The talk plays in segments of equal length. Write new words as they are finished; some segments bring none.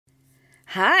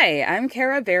Hi, I'm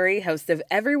Kara Berry, host of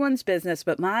Everyone's Business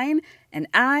But Mine, and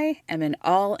I am an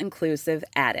all-inclusive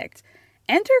addict.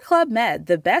 Enter Club Med,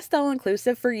 the best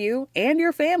all-inclusive for you and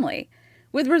your family.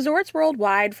 With resorts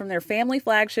worldwide, from their family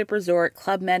flagship resort,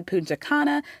 Club Med Punta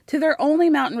Cana, to their only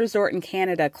mountain resort in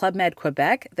Canada, Club Med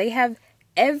Quebec, they have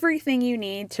everything you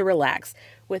need to relax.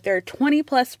 With their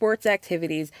 20-plus sports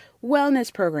activities,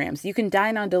 wellness programs, you can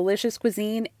dine on delicious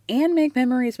cuisine and make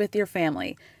memories with your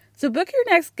family. So book your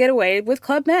next getaway with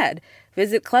Club Med.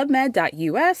 Visit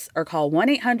clubmed.us or call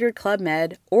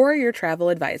 1-800-CLUB-MED or your travel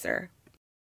advisor.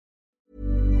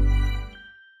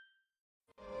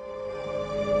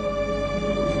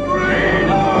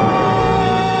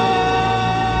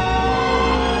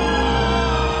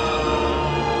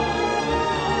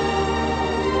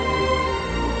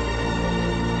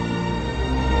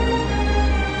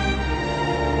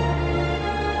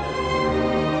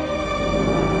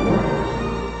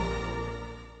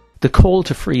 The call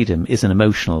to freedom is an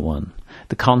emotional one.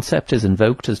 The concept is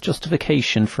invoked as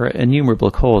justification for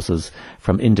innumerable causes,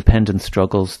 from independence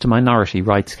struggles to minority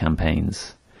rights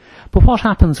campaigns. But what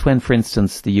happens when, for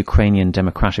instance, the Ukrainian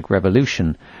Democratic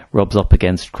Revolution rubs up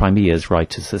against Crimea's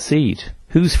right to secede?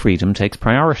 Whose freedom takes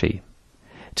priority?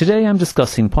 Today I'm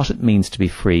discussing what it means to be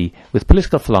free with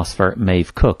political philosopher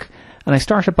Maeve Cooke, and I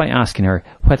started by asking her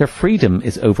whether freedom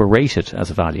is overrated as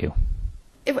a value.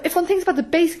 If one thinks about the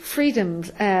basic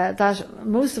freedoms that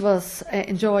most of us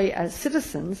enjoy as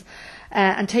citizens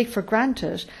and take for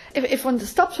granted, if one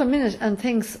stops for a minute and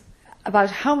thinks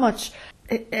about how much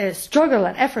struggle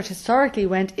and effort historically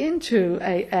went into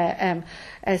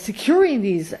securing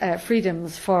these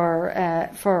freedoms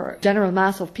for general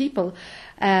mass of people,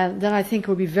 then I think it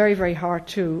would be very, very hard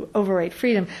to overrate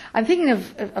freedom. I'm thinking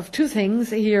of two things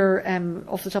here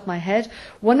off the top of my head.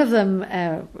 One of them,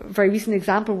 a very recent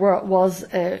example, was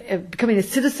becoming a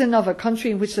citizen of a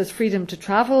country in which there's freedom to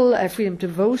travel, freedom to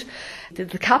vote.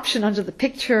 The caption under the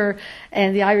picture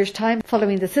in the Irish Times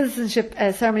following the citizenship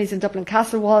ceremonies in Dublin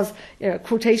Castle was a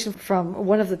quotation from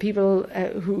one of the people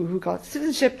who got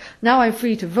citizenship. Now I'm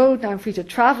free to vote, now I'm free to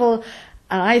travel.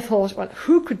 And I thought, well,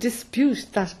 who could dispute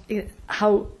that,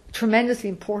 how tremendously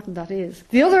important that is?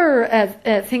 The other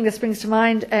thing that springs to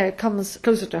mind comes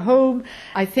closer to home.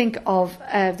 I think of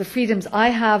the freedoms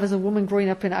I have as a woman growing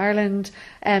up in Ireland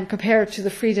compared to the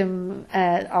freedom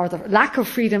or the lack of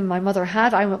freedom my mother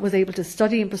had. I was able to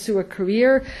study and pursue a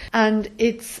career. And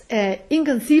it's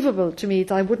inconceivable to me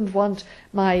that I wouldn't want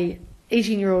my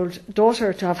 18-year-old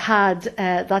daughter to have had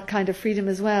that kind of freedom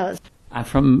as well. And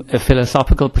from a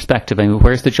philosophical perspective, I mean,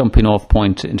 where's the jumping off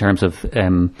point in terms of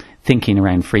thinking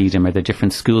around freedom? Are there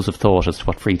different schools of thought as to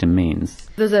what freedom means?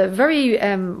 There's a very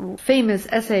famous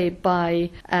essay by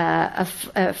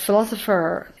a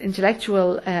philosopher,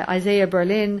 intellectual, Isaiah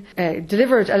Berlin,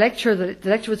 delivered a lecture. The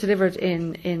lecture was delivered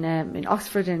in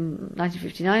Oxford in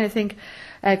 1959, I think,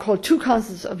 called Two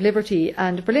Concepts of Liberty.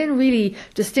 And Berlin really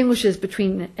distinguishes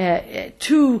between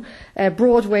two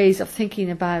broad ways of thinking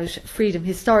about freedom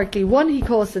historically. One he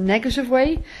calls the negative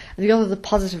way, and the other the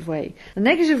positive way. The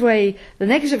negative way, the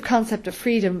negative concept of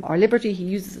freedom or liberty, he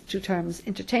uses the two terms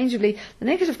interchangeably. The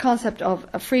negative concept of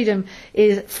freedom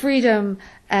is freedom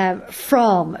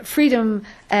from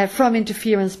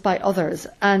interference by others,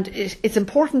 and it's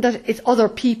important that it's other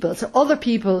people. So other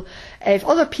people, if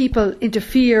other people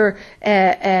interfere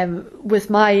with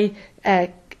my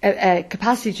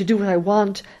capacity to do what I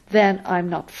want, then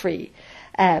I'm not free.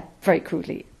 Very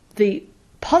crudely, the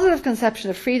positive conception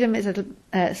of freedom is a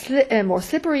little more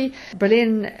slippery.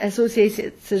 Berlin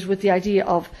associates it with the idea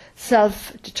of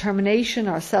self-determination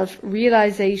or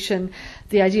self-realization,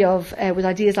 the idea of with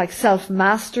ideas like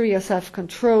self-mastery or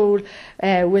self-control,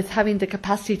 with having the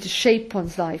capacity to shape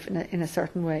one's life in a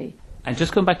certain way. And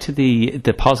just going back to the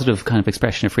positive kind of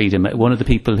expression of freedom, one of the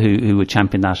people who would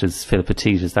champion that is Phil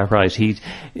Petit, is that right? He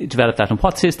developed that, and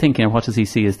what's his thinking, or what does he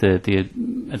see as the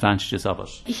advantages of it?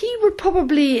 He would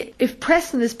probably, if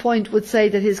pressed on this point, would say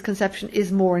that his conception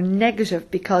is more negative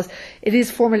because it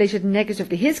is formulated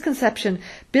negatively. His conception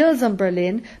builds on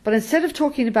Berlin, but instead of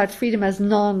talking about freedom as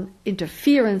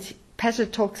non-interference, Petit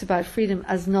talks about freedom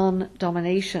as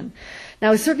non-domination.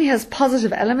 Now, it certainly has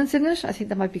positive elements in it. I think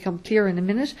that might become clear in a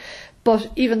minute. But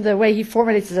even the way he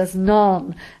formulates it as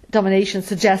non-domination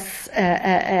suggests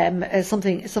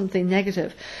something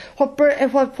negative. What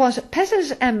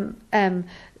Petit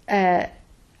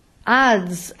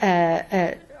adds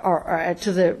to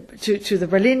the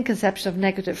Berlin conception of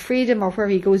negative freedom, or where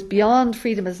he goes beyond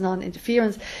freedom as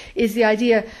non-interference, is the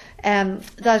idea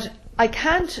that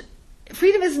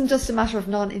freedom isn't just a matter of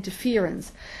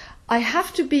non-interference. I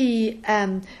have to be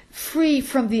free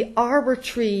from the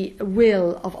arbitrary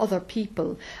will of other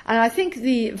people. And I think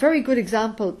the very good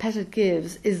example Pettit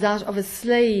gives is that of a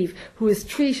slave who has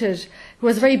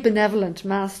a very benevolent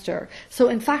master. So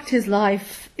in fact his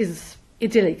life is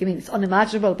idyllic. I mean, it's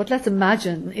unimaginable, but let's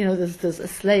imagine, there's a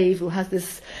slave who has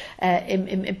this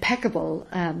impeccable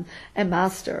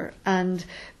master. And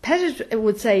Pettit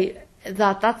would say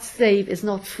that slave is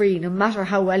not free, no matter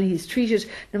how well he's treated,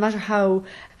 no matter how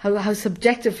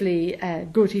subjectively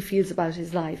good he feels about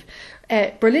his life.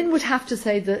 Berlin would have to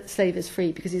say the slave is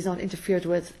free because he's not interfered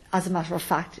with as a matter of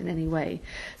fact in any way.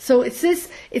 So it's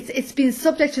been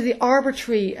subject to the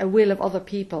arbitrary will of other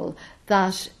people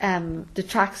that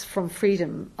detracts from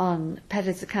freedom on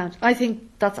Pettit's account. I think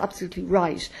that's absolutely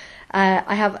right.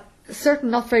 I have certain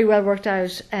not very well worked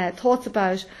out thoughts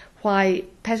about why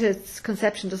Pettit's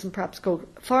conception doesn't perhaps go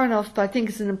far enough, but I think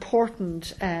it's an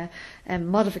important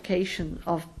modification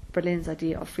of Berlin's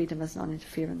idea of freedom as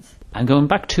non-interference. And going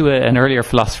back to an earlier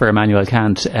philosopher, Immanuel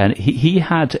Kant, he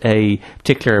had a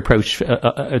particular approach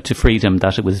to freedom,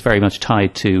 that it was very much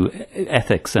tied to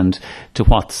ethics and to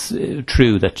what's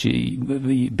true, that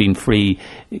being free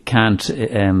can't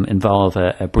involve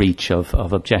a breach of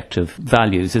objective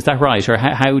values. Is that right? Or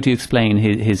how do you explain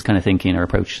his kind of thinking or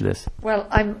approach to this? Well,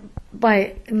 I'm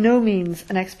by no means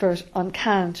an expert on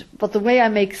Kant, but the way I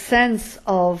make sense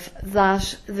of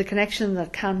that, the connection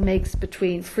that Kant makes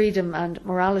between freedom and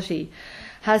morality,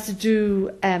 has to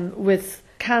do with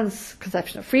Kant's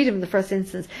conception of freedom in the first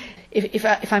instance.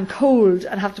 If I'm cold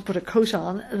and have to put a coat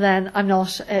on, then I'm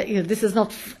not, this is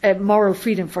not moral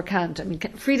freedom for Kant. I mean,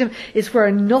 freedom is where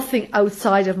nothing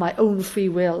outside of my own free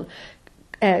will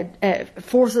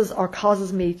forces or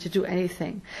causes me to do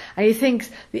anything. And he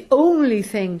thinks the only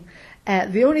thing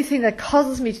that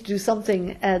causes me to do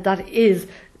something that is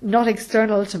not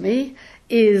external to me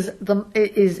is the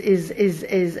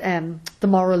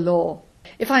moral law.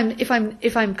 If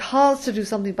I'm caused to do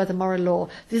something by the moral law,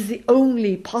 this is the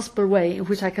only possible way in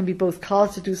which I can be both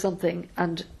caused to do something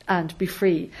and be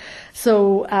free.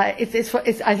 So I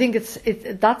think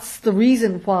that's the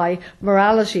reason why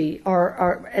morality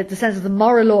or the sense of the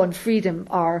moral law and freedom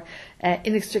are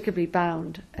inextricably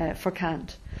bound for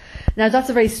Kant. Now that's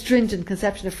a very stringent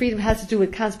conception of freedom. It has to do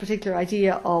with Kant's particular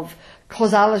idea of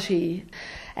causality.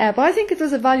 But I think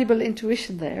there's a valuable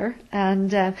intuition there.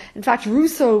 And in fact,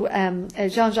 Rousseau,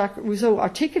 Jean-Jacques Rousseau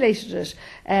articulated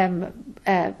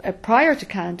it prior to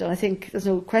Kant, and I think there's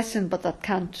no question but that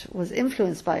Kant was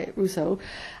influenced by Rousseau.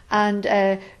 And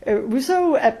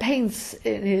Rousseau paints,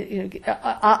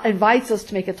 invites us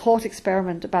to make a thought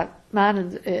experiment about man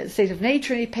and the state of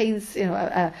nature, and he paints,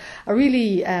 a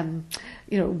really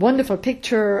wonderful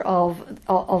picture of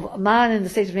a man in the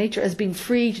state of nature as being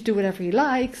free to do whatever he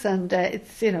likes, and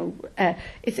it's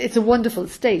a wonderful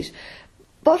state.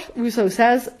 But Rousseau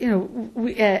says,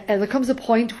 there comes a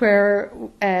point where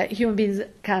human beings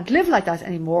can't live like that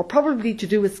anymore, probably to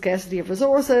do with scarcity of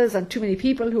resources and too many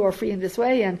people who are free in this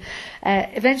way, and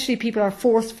eventually people are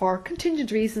forced for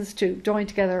contingent reasons to join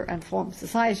together and form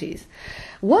societies.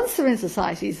 Once they're in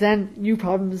societies, then new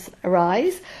problems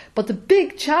arise. But the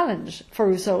big challenge for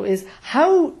Rousseau is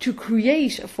how to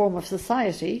create a form of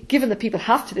society, given that people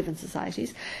have to live in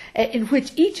societies, in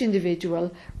which each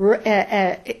individual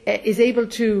is able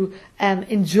to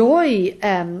enjoy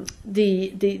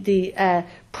the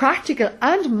practical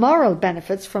and moral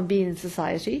benefits from being in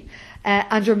society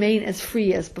and remain as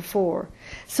free as before.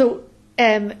 So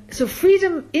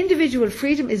freedom, individual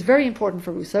freedom, is very important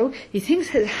for Rousseau. He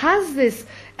thinks it has this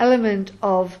element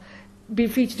of being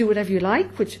free to do whatever you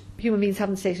like, which human beings have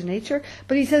in the state of nature.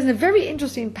 But he says in a very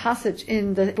interesting passage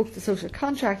in the book The Social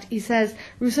Contract,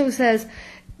 Rousseau says,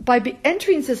 by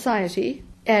entering society,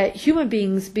 human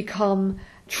beings become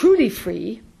truly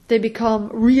free. They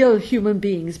become real human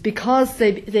beings because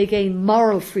they gain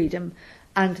moral freedom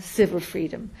and civil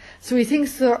freedom. So he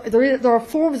thinks there are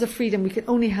forms of freedom we can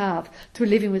only have through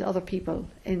living with other people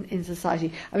in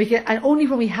society, and only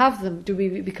when we have them do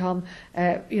we become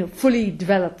fully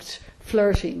developed,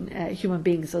 flourishing human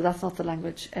beings. So that's not the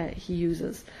language he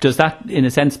uses. Does that, in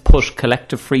a sense, put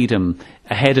collective freedom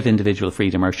ahead of individual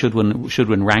freedom, or should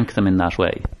one rank them in that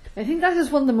way? I think that is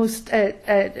one of the most,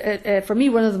 for me,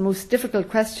 one of the most difficult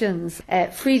questions.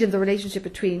 Freedom, the relationship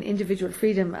between individual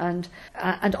freedom and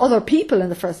other people in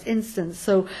the first instance.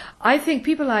 So I think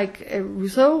people like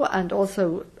Rousseau and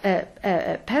also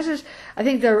Pettit, I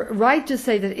think they're right to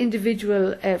say that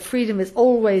individual freedom is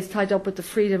always tied up with the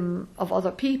freedom of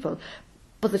other people.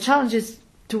 But the challenge is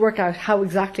to work out how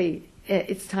exactly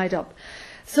it's tied up.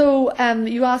 So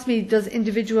you asked me, does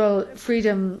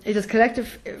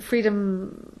collective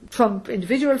freedom trump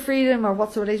individual freedom, or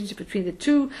what's the relationship between the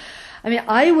two? I mean,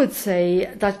 I would say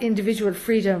that individual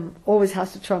freedom always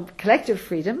has to trump collective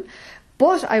freedom,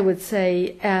 but I would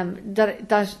say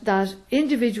that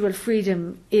individual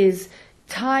freedom is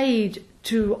tied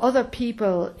to other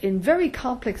people in very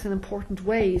complex and important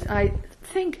ways. I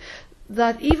think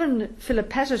that even Philip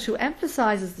Pettit, who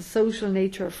emphasises the social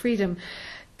nature of freedom,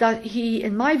 that he,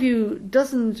 in my view,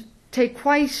 doesn't take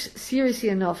quite seriously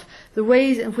enough the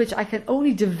ways in which I can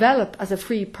only develop as a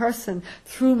free person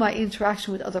through my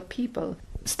interaction with other people.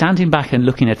 Standing back and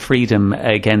looking at freedom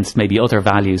against maybe other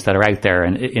values that are out there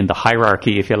and in the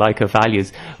hierarchy, if you like, of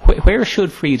values, where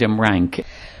should freedom rank?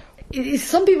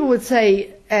 Some people would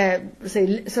say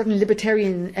certain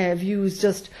libertarian views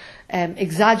just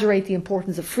exaggerate the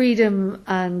importance of freedom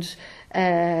and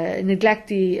neglect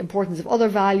the importance of other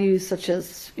values such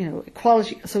as,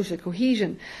 equality, social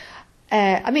cohesion.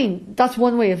 I mean, that's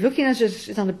one way of looking at it.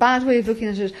 It's not a bad way of looking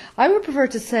at it. I would prefer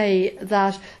to say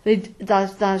that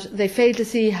they fail to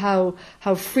see how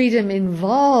freedom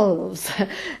involves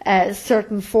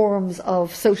certain forms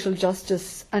of social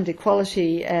justice and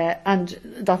equality, and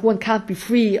that one can't be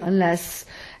free unless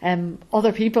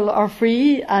other people are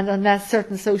free, and unless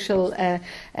certain social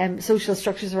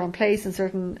structures are in place and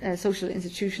certain social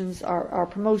institutions are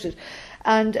promoted.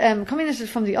 And coming at it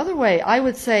from the other way, I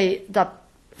would say that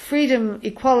freedom,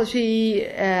 equality,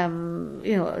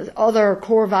 other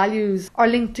core values are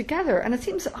linked together. And it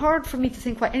seems hard for me to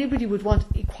think why anybody would want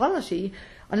equality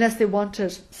unless they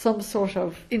wanted some sort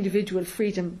of individual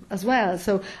freedom as well.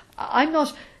 So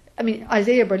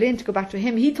Isaiah Berlin, to go back to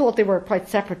him, he thought they were quite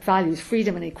separate values,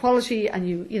 freedom and equality, and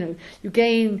you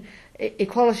gain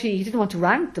equality. He didn't want to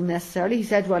rank them necessarily. He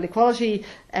said, well, equality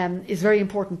is very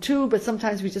important too, but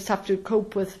sometimes we just have to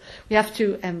put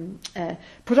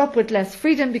up with less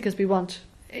freedom because we want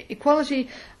equality.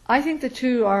 I think the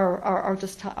two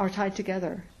are tied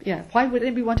together. Yeah, why would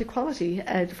anybody want equality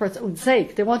for its own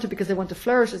sake? They want it because they want to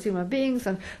flourish as human beings,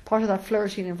 and part of that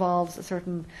flourishing involves a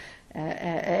certain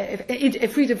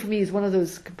freedom. For me, is one of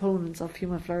those components of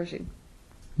human flourishing.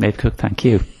 Maeve Cooke, thank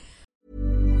you.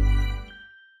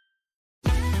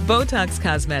 Botox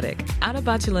Cosmetic, out of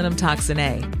botulinum toxin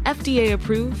A, FDA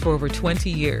approved for over 20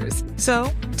 years.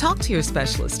 So, talk to your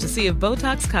specialist to see if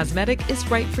Botox Cosmetic is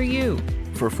right for you.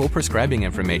 For full prescribing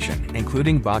information,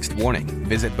 including boxed warning,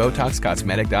 visit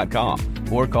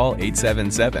BotoxCosmetic.com or call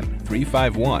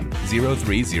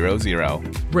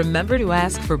 877-351-0300. Remember to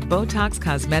ask for Botox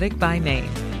Cosmetic by name.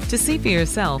 To see for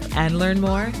yourself and learn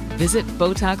more, visit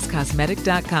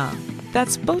BotoxCosmetic.com.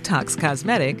 That's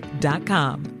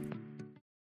BotoxCosmetic.com.